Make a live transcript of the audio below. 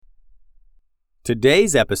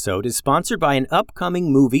Today's episode is sponsored by an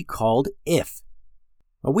upcoming movie called If.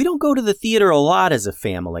 We don't go to the theater a lot as a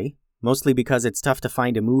family, mostly because it's tough to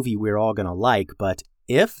find a movie we're all going to like, but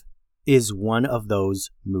If is one of those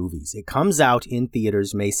movies. It comes out in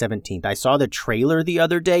theaters May 17th. I saw the trailer the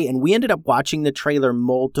other day, and we ended up watching the trailer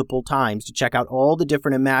multiple times to check out all the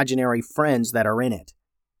different imaginary friends that are in it.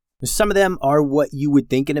 Some of them are what you would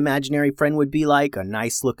think an imaginary friend would be like, a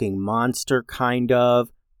nice-looking monster, kind of.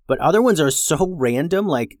 But other ones are so random,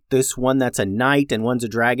 like this one that's a knight and one's a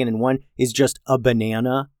dragon and one is just a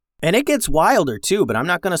banana. And it gets wilder too, but I'm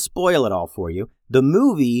not going to spoil it all for you. The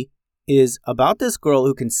movie is about this girl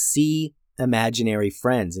who can see imaginary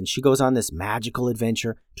friends, and she goes on this magical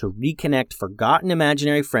adventure to reconnect forgotten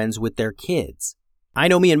imaginary friends with their kids. I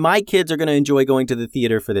know me and my kids are going to enjoy going to the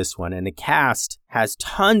theater for this one, and the cast has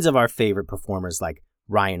tons of our favorite performers like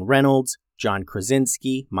Ryan Reynolds, John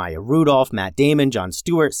Krasinski, Maya Rudolph, Matt Damon, Jon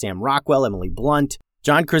Stewart, Sam Rockwell, Emily Blunt.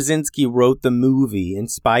 John Krasinski wrote the movie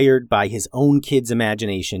inspired by his own kid's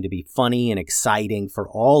imagination to be funny and exciting for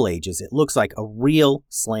all ages. It looks like a real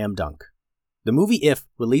slam dunk. The movie If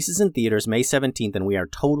releases in theaters May 17th, and we are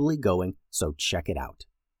totally going, so check it out.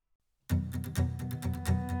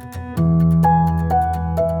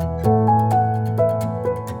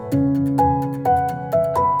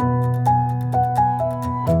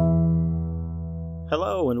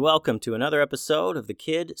 Hello and welcome to another episode of the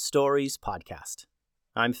Kid Stories Podcast.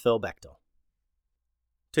 I'm Phil Bechtel.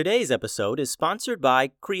 Today's episode is sponsored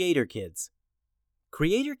by Creator Kids.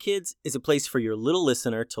 Creator Kids is a place for your little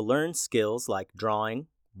listener to learn skills like drawing,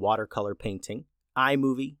 watercolor painting,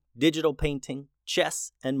 iMovie, digital painting,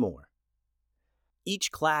 chess, and more. Each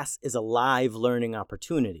class is a live learning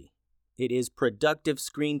opportunity. It is productive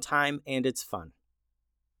screen time and it's fun.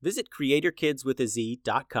 Visit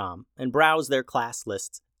creatorkidswithaz.com and browse their class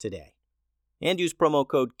lists today. And use promo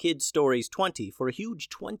code KIDSTORIES20 for a huge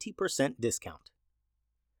 20% discount.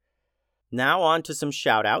 Now on to some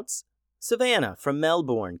shout-outs. Savannah from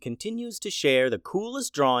Melbourne continues to share the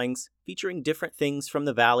coolest drawings featuring different things from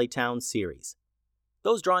the Valley Town series.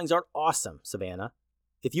 Those drawings are awesome, Savannah.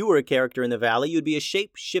 If you were a character in the Valley, you'd be a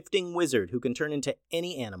shape-shifting wizard who can turn into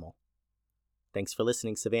any animal. Thanks for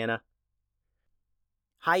listening, Savannah.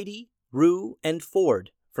 Heidi, Rue, and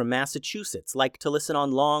Ford from Massachusetts like to listen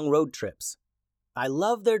on long road trips. I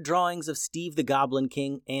love their drawings of Steve the Goblin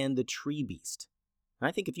King and the Tree Beast.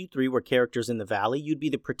 I think if you three were characters in the Valley, you'd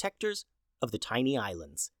be the protectors of the tiny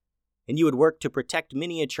islands. And you would work to protect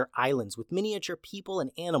miniature islands with miniature people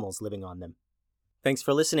and animals living on them. Thanks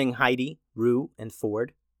for listening, Heidi, Rue, and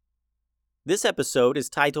Ford. This episode is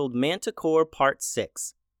titled Manticore Part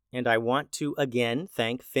 6, and I want to again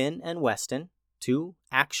thank Finn and Weston, two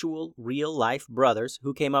actual real-life brothers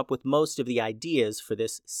who came up with most of the ideas for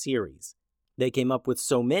this series. They came up with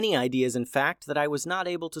so many ideas, in fact, that I was not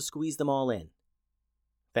able to squeeze them all in.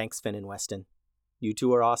 Thanks, Finn and Weston. You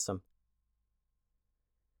two are awesome.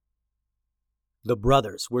 The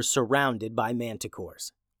brothers were surrounded by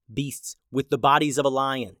manticores, beasts with the bodies of a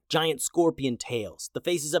lion, giant scorpion tails, the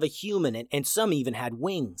faces of a human, and some even had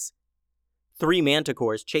wings. 3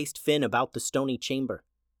 manticores chased Finn about the stony chamber.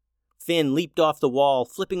 Finn leaped off the wall,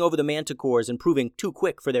 flipping over the manticores and proving too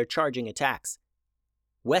quick for their charging attacks.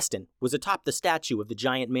 Weston was atop the statue of the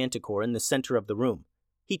giant manticore in the center of the room.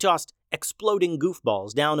 He tossed exploding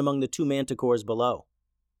goofballs down among the 2 manticores below.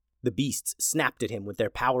 The beasts snapped at him with their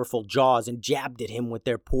powerful jaws and jabbed at him with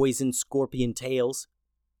their poisoned scorpion tails.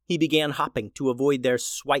 He began hopping to avoid their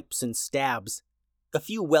swipes and stabs. A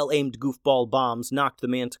few well-aimed goofball bombs knocked the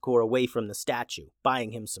manticore away from the statue,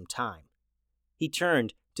 buying him some time. He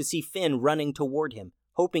turned to see Finn running toward him,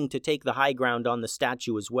 hoping to take the high ground on the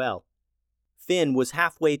statue as well. Finn was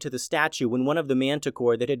halfway to the statue when one of the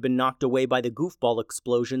manticore that had been knocked away by the goofball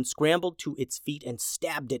explosion scrambled to its feet and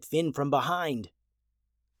stabbed at Finn from behind.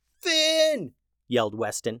 "Finn!" yelled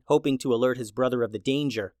Weston, hoping to alert his brother of the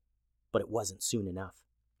danger, but it wasn't soon enough.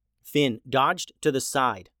 Finn dodged to the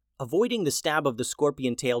side, avoiding the stab of the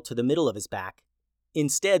scorpion tail to the middle of his back.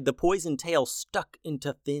 Instead, the poison tail stuck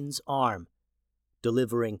into Finn's arm,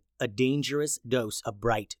 delivering a dangerous dose of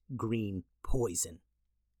bright green poison.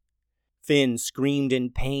 Finn screamed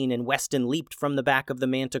in pain, and Weston leaped from the back of the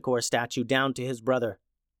manticore statue down to his brother.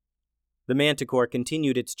 The manticore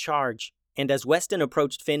continued its charge, and as Weston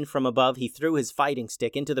approached Finn from above, he threw his fighting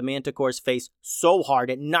stick into the manticore's face so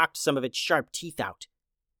hard it knocked some of its sharp teeth out.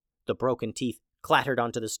 The broken teeth clattered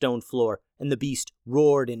onto the stone floor, and the beast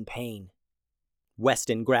roared in pain.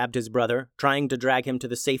 Weston grabbed his brother, trying to drag him to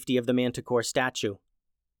the safety of the manticore statue.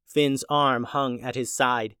 Finn's arm hung at his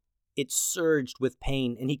side. It surged with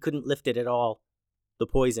pain, and he couldn't lift it at all. The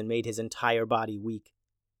poison made his entire body weak.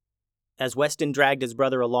 As Weston dragged his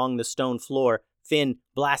brother along the stone floor, Finn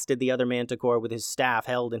blasted the other manticore with his staff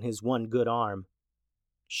held in his one good arm.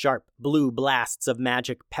 Sharp blue blasts of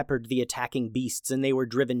magic peppered the attacking beasts, and they were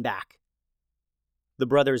driven back. The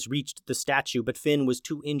brothers reached the statue, but Finn was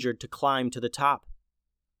too injured to climb to the top.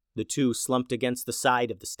 The two slumped against the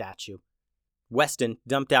side of the statue. Weston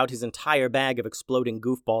dumped out his entire bag of exploding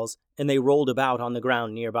goofballs, and they rolled about on the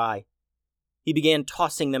ground nearby. He began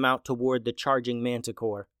tossing them out toward the charging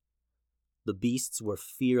manticore. The beasts were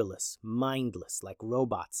fearless, mindless, like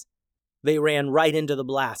robots. They ran right into the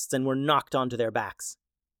blasts and were knocked onto their backs.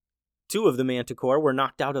 Two of the manticore were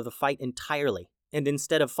knocked out of the fight entirely, and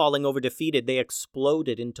instead of falling over defeated, they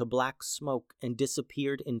exploded into black smoke and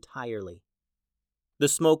disappeared entirely. The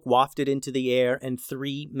smoke wafted into the air, and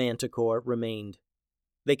 3 manticore remained.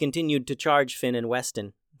 They continued to charge Finn and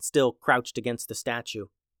Weston, still crouched against the statue.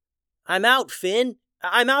 "I'm out, Finn!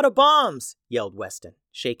 I'm out of bombs!" yelled Weston,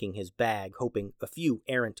 shaking his bag, hoping a few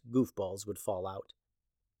errant goofballs would fall out.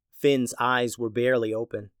 Finn's eyes were barely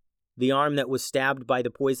open. The arm that was stabbed by the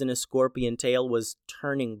poisonous scorpion tail was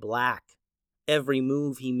turning black. Every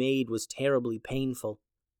move he made was terribly painful.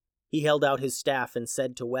 He held out his staff and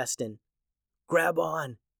said to Weston, "Grab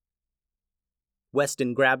on."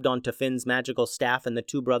 Weston grabbed onto Finn's magical staff, and the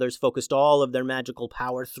two brothers focused all of their magical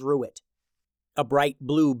power through it. A bright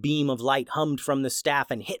blue beam of light hummed from the staff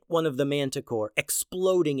and hit one of the manticore,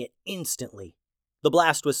 exploding it instantly. The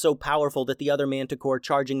blast was so powerful that the other manticore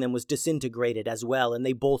charging them was disintegrated as well, and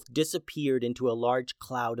they both disappeared into a large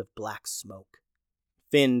cloud of black smoke.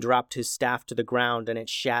 Finn dropped his staff to the ground, and it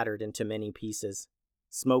shattered into many pieces.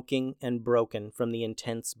 Smoking and broken from the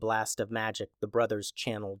intense blast of magic the brothers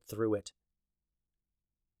channeled through it.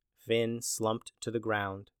 Finn slumped to the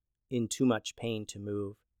ground, in too much pain to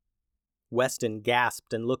move. Weston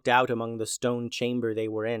gasped and looked out among the stone chamber they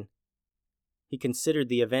were in. He considered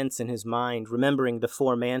the events in his mind, remembering the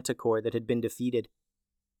 4 manticore that had been defeated.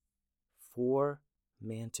 4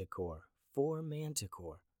 manticore.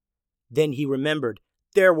 Then he remembered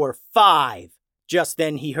there were 5! Just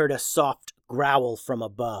then he heard a soft growl from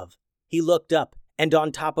above. He looked up, and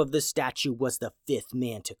on top of the statue was the 5th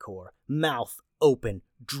manticore, mouth open,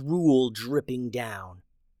 drool dripping down.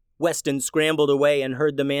 Weston scrambled away and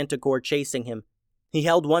heard the manticore chasing him. He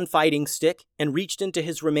held one fighting stick and reached into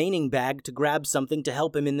his remaining bag to grab something to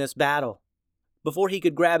help him in this battle. Before he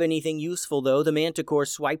could grab anything useful, though, the manticore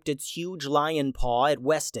swiped its huge lion paw at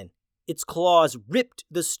Weston. Its claws ripped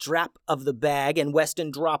the strap of the bag, and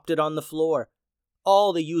Weston dropped it on the floor.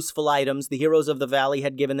 All the useful items the heroes of the valley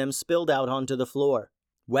had given them spilled out onto the floor.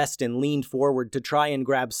 Weston leaned forward to try and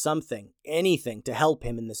grab something, anything, to help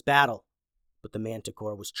him in this battle. But the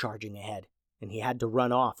manticore was charging ahead, and he had to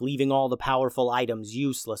run off, leaving all the powerful items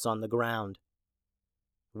useless on the ground.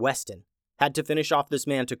 Weston had to finish off this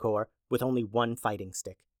manticore with only one fighting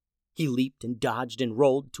stick. He leaped and dodged and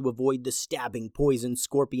rolled to avoid the stabbing poison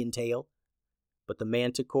scorpion tail. But the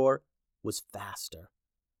manticore was faster.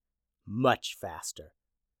 Much faster.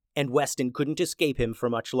 And Weston couldn't escape him for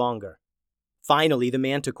much longer. Finally, the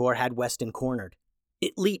manticore had Weston cornered.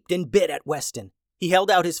 It leaped and bit at Weston. He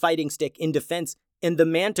held out his fighting stick in defense, and the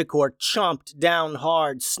manticore chomped down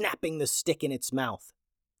hard, snapping the stick in its mouth.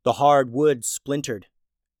 The hard wood splintered,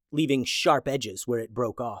 leaving sharp edges where it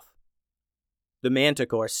broke off. The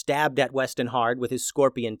manticore stabbed at Weston hard with his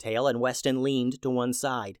scorpion tail, and Weston leaned to one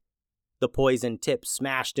side. The poison tip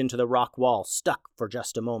smashed into the rock wall, stuck for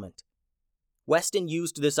just a moment. Weston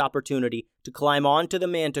used this opportunity to climb onto the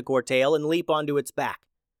manticore tail and leap onto its back.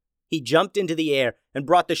 He jumped into the air and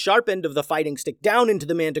brought the sharp end of the fighting stick down into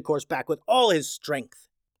the manticore's back with all his strength.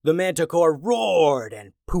 The manticore roared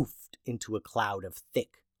and poofed into a cloud of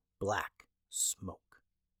thick, black smoke.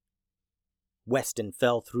 Weston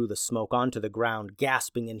fell through the smoke onto the ground,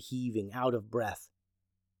 gasping and heaving, out of breath.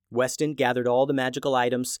 Weston gathered all the magical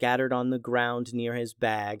items scattered on the ground near his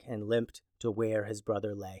bag and limped to where his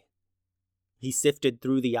brother lay. He sifted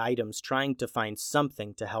through the items, trying to find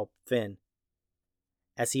something to help Finn.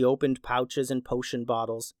 As he opened pouches and potion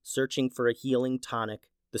bottles, searching for a healing tonic,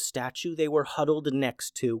 the statue they were huddled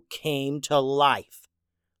next to came to life.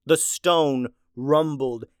 The stone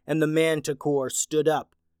rumbled, and the manticore stood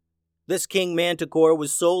up. This king manticore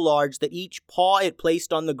was so large that each paw it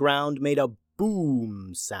placed on the ground made a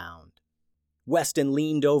boom sound. Weston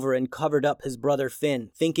leaned over and covered up his brother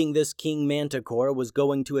Finn, thinking this king manticore was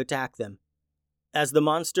going to attack them. As the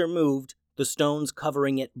monster moved, the stones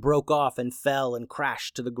covering it broke off and fell and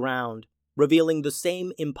crashed to the ground, revealing the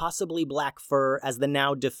same impossibly black fur as the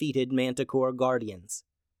now defeated manticore guardians.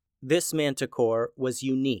 This manticore was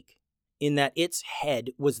unique, in that its head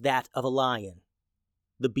was that of a lion.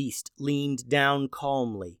 The beast leaned down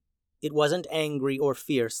calmly, it wasn't angry or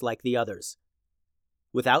fierce like the others.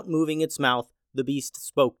 Without moving its mouth, the beast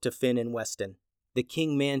spoke to Finn and Weston. The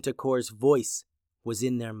King Manticore's voice was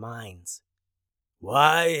in their minds.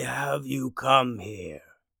 "Why have you come here?"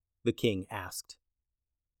 the king asked.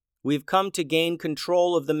 "We've come to gain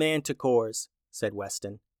control of the Manticores," said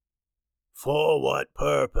Weston. "For what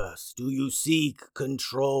purpose do you seek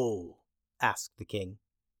control?" asked the king.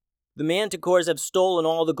 "The Manticores have stolen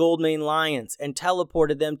all the Goldmane lions and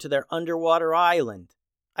teleported them to their underwater island.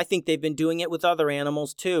 I think they've been doing it with other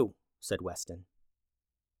animals too," said Weston.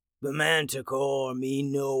 "The Manticore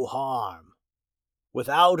mean no harm.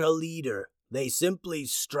 Without a leader, they simply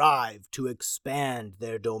strive to expand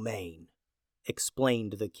their domain,"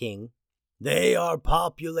 explained the king. "They are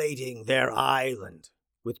populating their island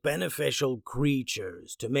with beneficial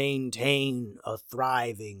creatures to maintain a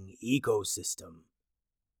thriving ecosystem.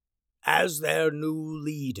 As their new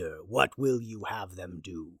leader, what will you have them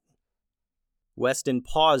do?" Weston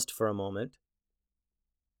paused for a moment.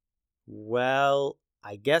 "Well,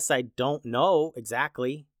 I guess I don't know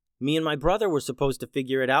exactly. Me and my brother were supposed to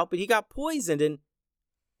figure it out, but he got poisoned and—"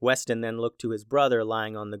 Weston then looked to his brother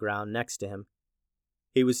lying on the ground next to him.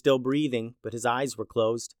 He was still breathing, but his eyes were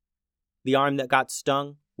closed. The arm that got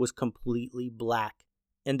stung was completely black,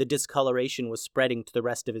 and the discoloration was spreading to the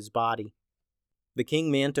rest of his body. The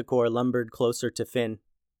King Manticore lumbered closer to Finn,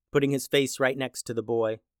 putting his face right next to the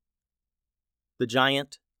boy. The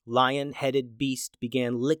giant, lion-headed beast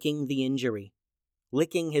began licking the injury,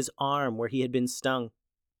 licking his arm where he had been stung.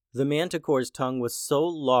 The Manticore's tongue was so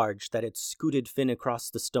large that it scooted Finn across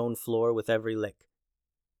the stone floor with every lick.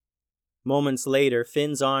 Moments later,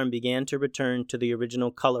 Finn's arm began to return to the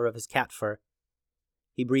original color of his cat fur.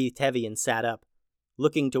 He breathed heavy and sat up,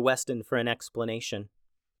 looking to Weston for an explanation.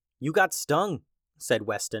 "You got stung," said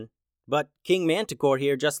Weston, "but King Manticore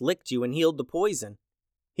here just licked you and healed the poison.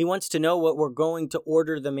 He wants to know what we're going to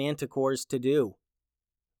order the Manticores to do."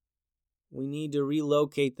 "We need to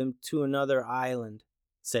relocate them to another island,"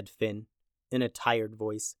 said Finn, in a tired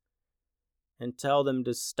voice, "and tell them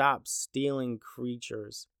to stop stealing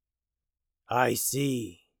creatures." "I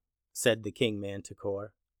see," said the King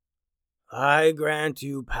Manticore. "I grant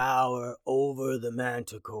you power over the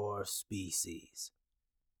Manticore species.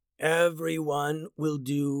 Everyone will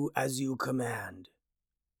do as you command.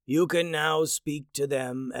 You can now speak to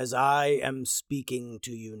them as I am speaking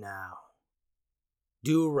to you now.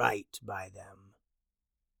 Do right by them."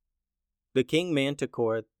 The King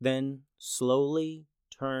Manticore then slowly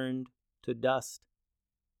turned to dust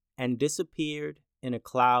and disappeared in a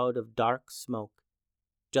cloud of dark smoke,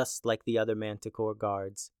 just like the other Manticore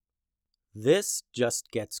guards. "This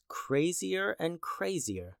just gets crazier and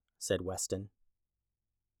crazier," said Weston.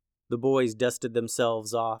 The boys dusted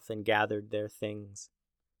themselves off and gathered their things.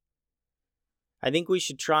 "I think we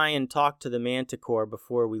should try and talk to the Manticore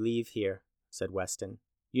before we leave here," said Weston.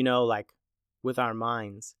 "You know, like, with our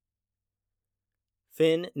minds."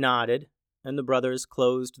 Finn nodded, and the brothers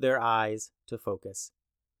closed their eyes to focus.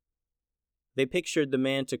 They pictured the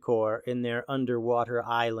Manticore in their underwater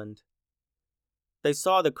island. They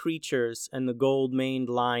saw the creatures and the gold-maned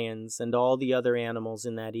lions and all the other animals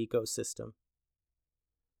in that ecosystem.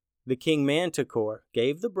 The King Manticore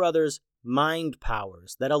gave the brothers mind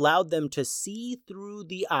powers that allowed them to see through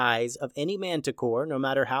the eyes of any Manticore, no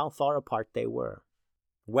matter how far apart they were.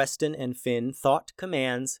 Weston and Finn thought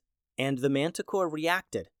commands, and the Manticore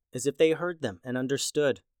reacted as if they heard them and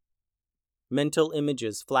understood. Mental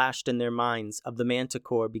images flashed in their minds of the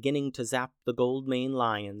Manticore beginning to zap the Goldmane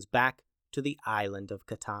lions back to the island of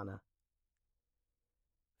Katana.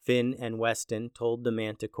 Finn and Weston told the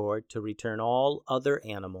Manticore to return all other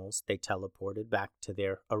animals they teleported back to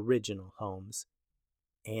their original homes.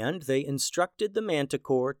 And they instructed the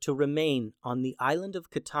Manticore to remain on the island of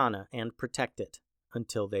Katana and protect it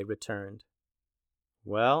until they returned.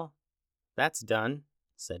 "Well, that's done,"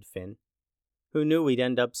 said Finn. "Who knew we'd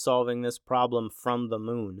end up solving this problem from the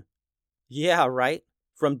moon?" "Yeah, right.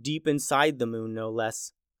 From deep inside the moon, no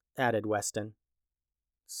less," added Weston.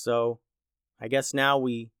 "So, I guess now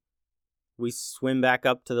we swim back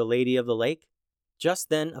up to the Lady of the Lake?" Just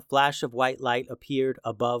then a flash of white light appeared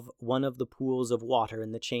above one of the pools of water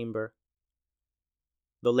in the chamber.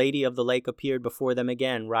 The Lady of the Lake appeared before them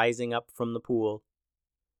again, rising up from the pool.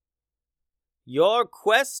 "Your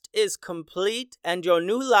quest is complete and your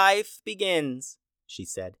new life begins," she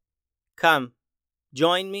said. "Come,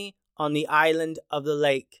 join me on the island of the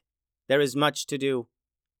lake. There is much to do."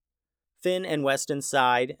 Finn and Weston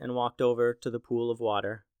sighed and walked over to the pool of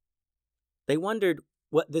water. They wondered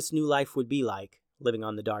what this new life would be like, living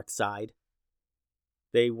on the dark side.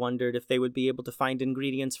 They wondered if they would be able to find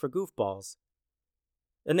ingredients for goofballs.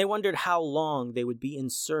 and they wondered how long they would be in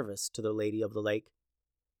service to the Lady of the Lake.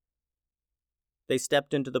 They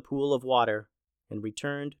stepped into the pool of water and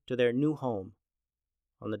returned to their new home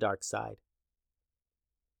on the dark side.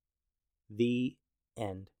 The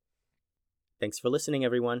end. Thanks for listening,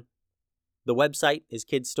 everyone. The website is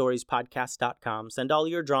kidstoriespodcast.com. Send all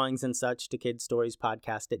your drawings and such to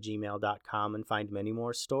kidstoriespodcast@gmail.com and find many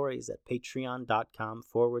more stories at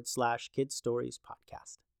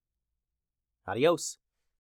patreon.com/kidstoriespodcast. Adios.